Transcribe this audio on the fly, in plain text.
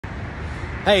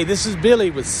Hey, this is Billy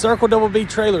with Circle BB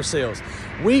Trailer Sales.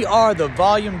 We are the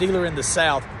volume dealer in the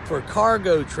South for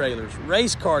cargo trailers,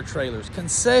 race car trailers,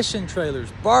 concession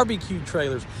trailers, barbecue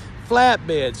trailers,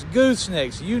 flatbeds,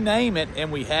 goosenecks, you name it,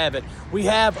 and we have it. We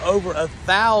have over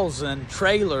 1,000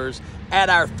 trailers at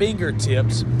our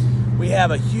fingertips. We have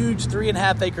a huge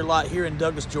 3.5 acre lot here in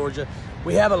Douglas, Georgia.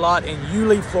 We have a lot in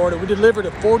Yulee, Florida. We deliver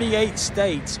to 48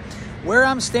 states. Where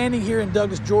I'm standing here in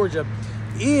Douglas, Georgia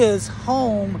is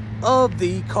home of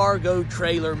the cargo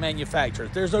trailer manufacturers.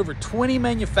 There's over 20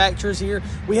 manufacturers here.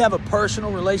 We have a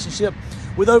personal relationship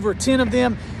with over 10 of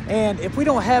them, and if we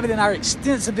don't have it in our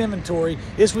extensive inventory,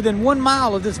 it's within 1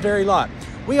 mile of this very lot.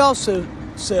 We also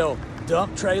sell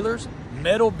dump trailers,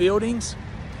 metal buildings,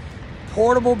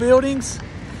 portable buildings,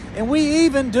 and we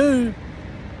even do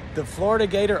the Florida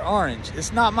Gator Orange.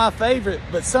 It's not my favorite,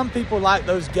 but some people like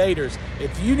those gators.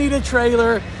 If you need a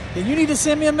trailer, then you need to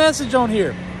send me a message on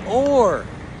here or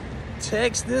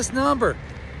text this number.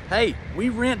 Hey, we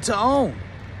rent to own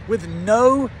with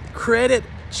no credit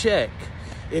check.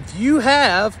 If you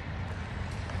have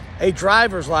a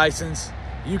driver's license,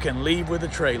 you can leave with a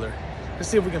trailer. Let's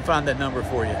see if we can find that number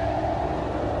for you.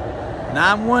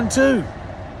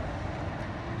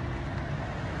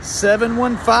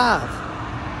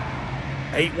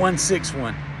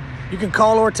 912-715-8161. You can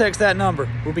call or text that number.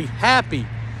 We'll be happy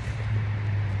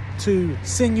to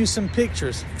send you some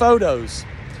pictures, photos,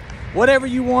 whatever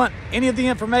you want, any of the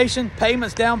information,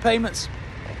 payments, down payments.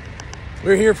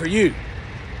 We're here for you.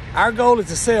 Our goal is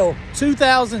to sell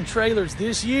 2,000 trailers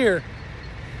this year.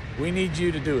 We need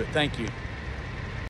you to do it. Thank you.